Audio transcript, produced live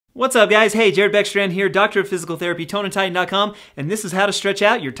What's up, guys? Hey, Jared Beckstrand here, Doctor of Physical Therapy, ToneAndTighten.com, and this is how to stretch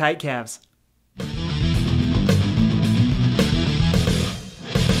out your tight calves.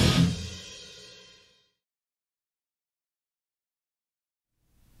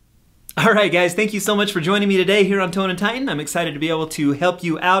 All right, guys, thank you so much for joining me today here on Tone and Tighten. I'm excited to be able to help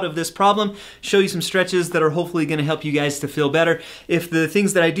you out of this problem, show you some stretches that are hopefully going to help you guys to feel better. If the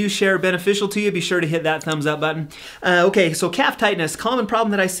things that I do share are beneficial to you, be sure to hit that thumbs up button. Okay, so calf tightness, common problem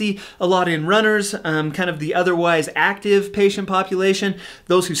that I see a lot in runners, kind of the otherwise active patient population.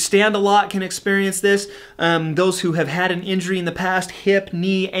 Those who stand a lot can experience this. Those who have had an injury in the past, hip,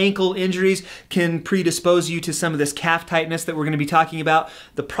 knee, ankle injuries, can predispose you to some of this calf tightness that we're going to be talking about.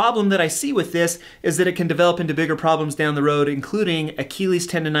 The problem that I see with this is that it can develop into bigger problems down the road, including Achilles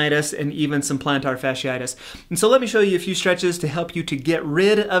tendonitis and even some plantar fasciitis. And so let me show you a few stretches to help you to get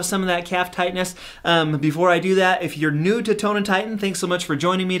rid of some of that calf tightness. Before I do that, if you're new to Tone and Tighten, thanks so much for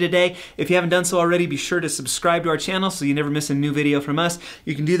joining me today. If you haven't done so already, be sure to subscribe to our channel so you never miss a new video from us.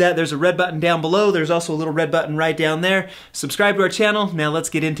 You can do that. There's a red button down below. There's also a little red button right down there. Subscribe to our channel. Now let's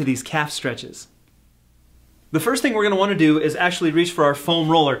get into these calf stretches. The first thing we're going to want to do is actually reach for our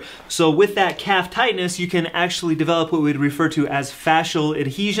foam roller. So with that calf tightness, you can actually develop what we'd refer to as fascial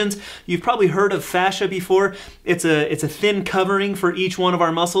adhesions. You've probably heard of fascia before. It's a thin covering for each one of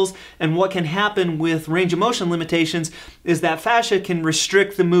our muscles, and what can happen with range of motion limitations is that fascia can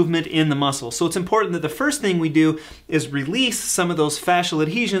restrict the movement in the muscle. So it's important that the first thing we do is release some of those fascial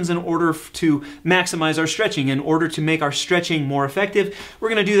adhesions in order to maximize our stretching, in order to make our stretching more effective. We're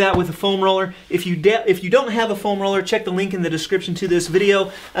going to do that with a foam roller. If you don't have a foam roller, check the link in the description to this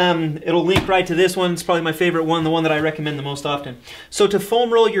video. It'll link right to this one. It's probably my favorite one, the one that I recommend the most often. So to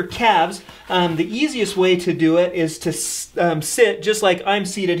foam roll your calves, the easiest way to do it is to sit just like I'm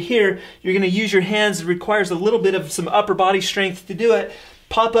seated here. You're going to use your hands. It requires a little bit of some upper body strength to do it.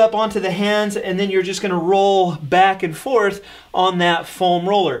 Pop up onto the hands, and then you're just going to roll back and forth on that foam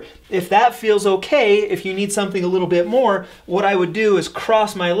roller. If that feels okay, if you need something a little bit more, what I would do is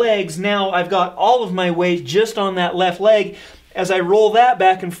cross my legs. Now I've got all of my weight just on that left leg. As I roll that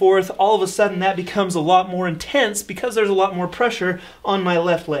back and forth, all of a sudden that becomes a lot more intense because there's a lot more pressure on my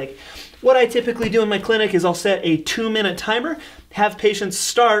left leg. What I typically do in my clinic is I'll set a 2-minute timer, have patients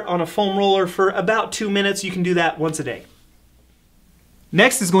start on a foam roller for about 2 minutes. You can do that once a day.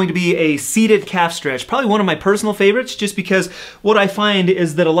 Next is going to be a seated calf stretch. Probably one of my personal favorites, just because what I find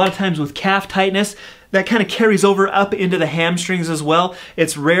is that a lot of times with calf tightness, that kind of carries over up into the hamstrings as well.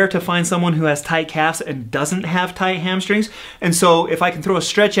 It's rare to find someone who has tight calves and doesn't have tight hamstrings. And so if I can throw a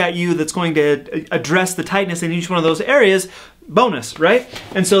stretch at you that's going to address the tightness in each one of those areas, bonus, right?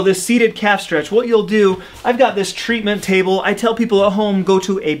 And so this seated calf stretch, what you'll do, I've got this treatment table. I tell people at home, go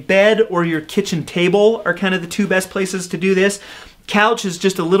to a bed or your kitchen table are kind of the two best places to do this. Couch is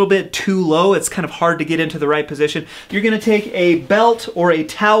just a little bit too low. It's kind of hard to get into the right position. You're going to take a belt or a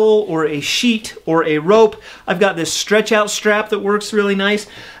towel or a sheet or a rope. I've got this stretch out strap that works really nice.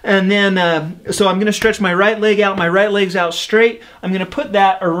 And then, so I'm going to stretch my right leg out. My right leg's out straight. I'm going to put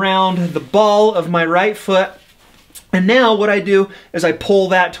that around the ball of my right foot. And now what I do is I pull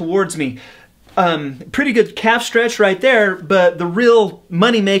that towards me. Pretty good calf stretch right there, but the real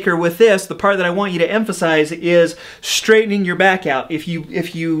money maker with this, the part that I want you to emphasize, is straightening your back out. If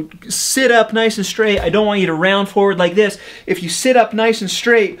you sit up nice and straight, I don't want you to round forward like this. If you sit up nice and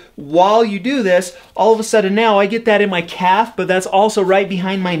straight while you do this, all of a sudden now I get that in my calf, but that's also right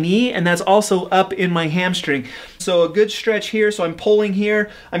behind my knee, and that's also up in my hamstring. So a good stretch here, so I'm pulling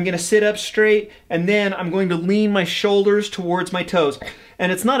here, I'm going to sit up straight, and then I'm going to lean my shoulders towards my toes.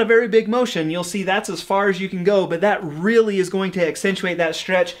 And it's not a very big motion. You'll see that's as far as you can go, but that really is going to accentuate that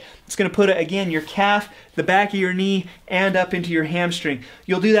stretch. It's going to put it, again, your calf, the back of your knee, and up into your hamstring.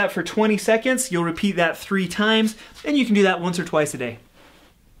 You'll do that for 20 seconds. You'll repeat that 3 times, and you can do that once or twice a day.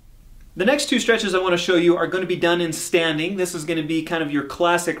 The next 2 stretches I want to show you are going to be done in standing. This is going to be kind of your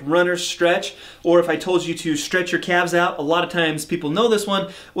classic runner stretch, or if I told you to stretch your calves out, a lot of times people know this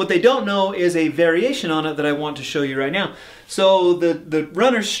one. What they don't know is a variation on it that I want to show you right now. So the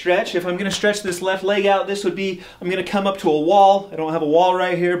runner stretch, if I'm going to stretch this left leg out, this would be, I'm going to come up to a wall. I don't have a wall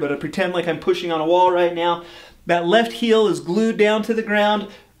right here, but I pretend like I'm pushing on a wall right now. That left heel is glued down to the ground.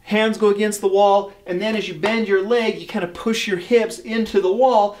 Hands go against the wall, and then as you bend your leg, you kind of push your hips into the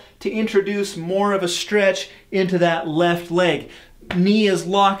wall to introduce more of a stretch into that left leg. Knee is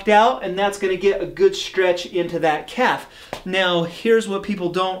locked out, and that's going to get a good stretch into that calf. Now, here's what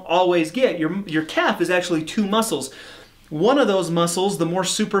people don't always get. Your calf is actually 2 muscles. One of those muscles, the more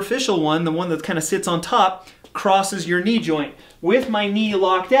superficial one, the one that kind of sits on top, crosses your knee joint. With my knee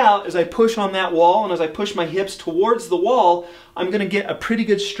locked out, as I push on that wall and as I push my hips towards the wall, I'm going to get a pretty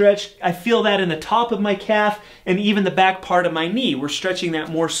good stretch. I feel that in the top of my calf and even the back part of my knee. We're stretching that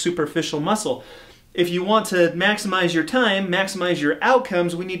more superficial muscle. If you want to maximize your time, maximize your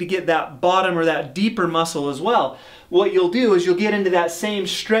outcomes, we need to get that bottom or that deeper muscle as well. What you'll do is you'll get into that same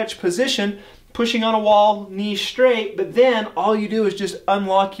stretch position, pushing on a wall, knee straight, but then all you do is just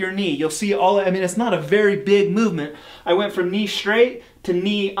unlock your knee. You'll see it's not a very big movement. I went from knee straight to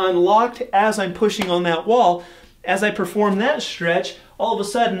knee unlocked as I'm pushing on that wall. As I perform that stretch, all of a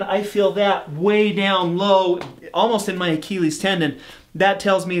sudden I feel that way down low, almost in my Achilles tendon. That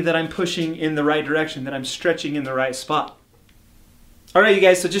tells me that I'm pushing in the right direction, that I'm stretching in the right spot. All right, you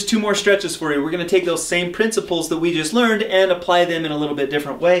guys, so just 2 more stretches for you. We're going to take those same principles that we just learned and apply them in a little bit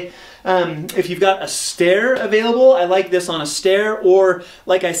different way. If you've got a stair available, I like this on a stair, or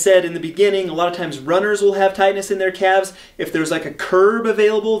like I said in the beginning, a lot of times runners will have tightness in their calves. If there's like a curb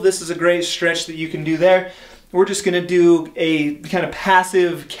available, this is a great stretch that you can do there. We're just going to do a kind of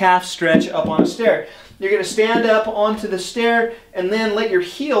passive calf stretch up on a stair. You're going to stand up onto the stair and then let your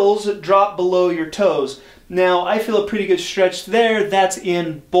heels drop below your toes. Now, I feel a pretty good stretch there. That's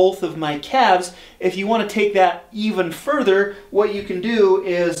in both of my calves. If you want to take that even further, what you can do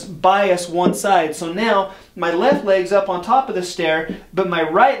is bias one side. So now my left leg's up on top of the stair, but my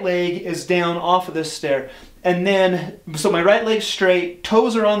right leg is down off of the stair. And then, so my right leg's straight,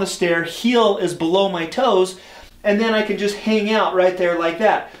 toes are on the stair, heel is below my toes, and then I can just hang out right there like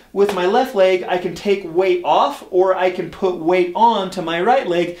that. With my left leg, I can take weight off, or I can put weight on to my right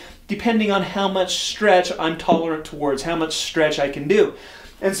leg, depending on how much stretch I'm tolerant towards, how much stretch I can do.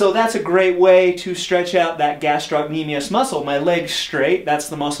 And so that's a great way to stretch out that gastrocnemius muscle. My leg's straight, that's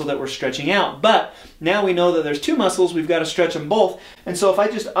the muscle that we're stretching out. But now we know that there's 2 muscles, we've got to stretch them both. And so if I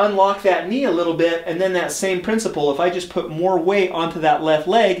just unlock that knee a little bit, and then that same principle, if I just put more weight onto that left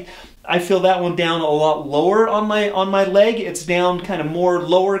leg, I feel that one down a lot lower on my leg. It's down kind of more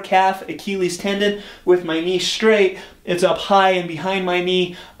lower calf, Achilles tendon. With my knee straight, it's up high and behind my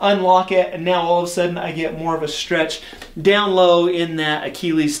knee. Unlock it, and now all of a sudden I get more of a stretch down low in that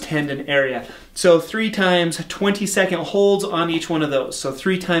Achilles tendon area. So 3 times 20-second holds on each one of those. So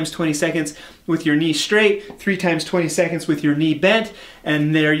 3 times 20 seconds with your knee straight, 3 times 20 seconds with your knee bent,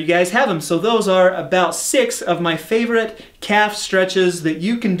 and there you guys have them. So those are about 6 of my favorite calf stretches that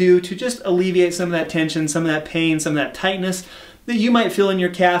you can do to just alleviate some of that tension, some of that pain, some of that tightness that you might feel in your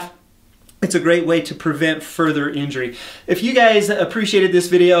calf. It's a great way to prevent further injury. If you guys appreciated this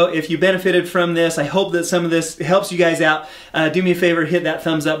video, if you benefited from this, I hope that some of this helps you guys out. Do me a favor, hit that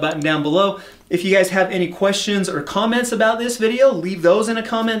thumbs up button down below. If you guys have any questions or comments about this video, leave those in a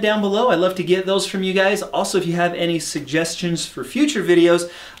comment down below. I'd love to get those from you guys. Also, if you have any suggestions for future videos,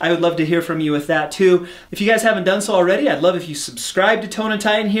 I would love to hear from you with that too. If you guys haven't done so already, I'd love if you subscribe to Tone and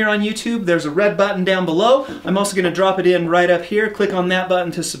Tighten here on YouTube. There's a red button down below. I'm also going to drop it in right up here. Click on that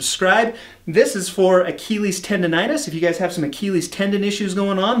button to subscribe. This is for Achilles tendonitis. If you guys have some Achilles tendon issues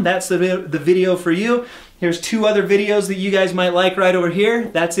going on, that's the video for you. Here's 2 other videos that you guys might like right over here.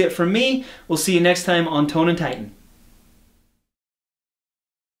 That's it from me. We'll see you next time on Tone and Tighten.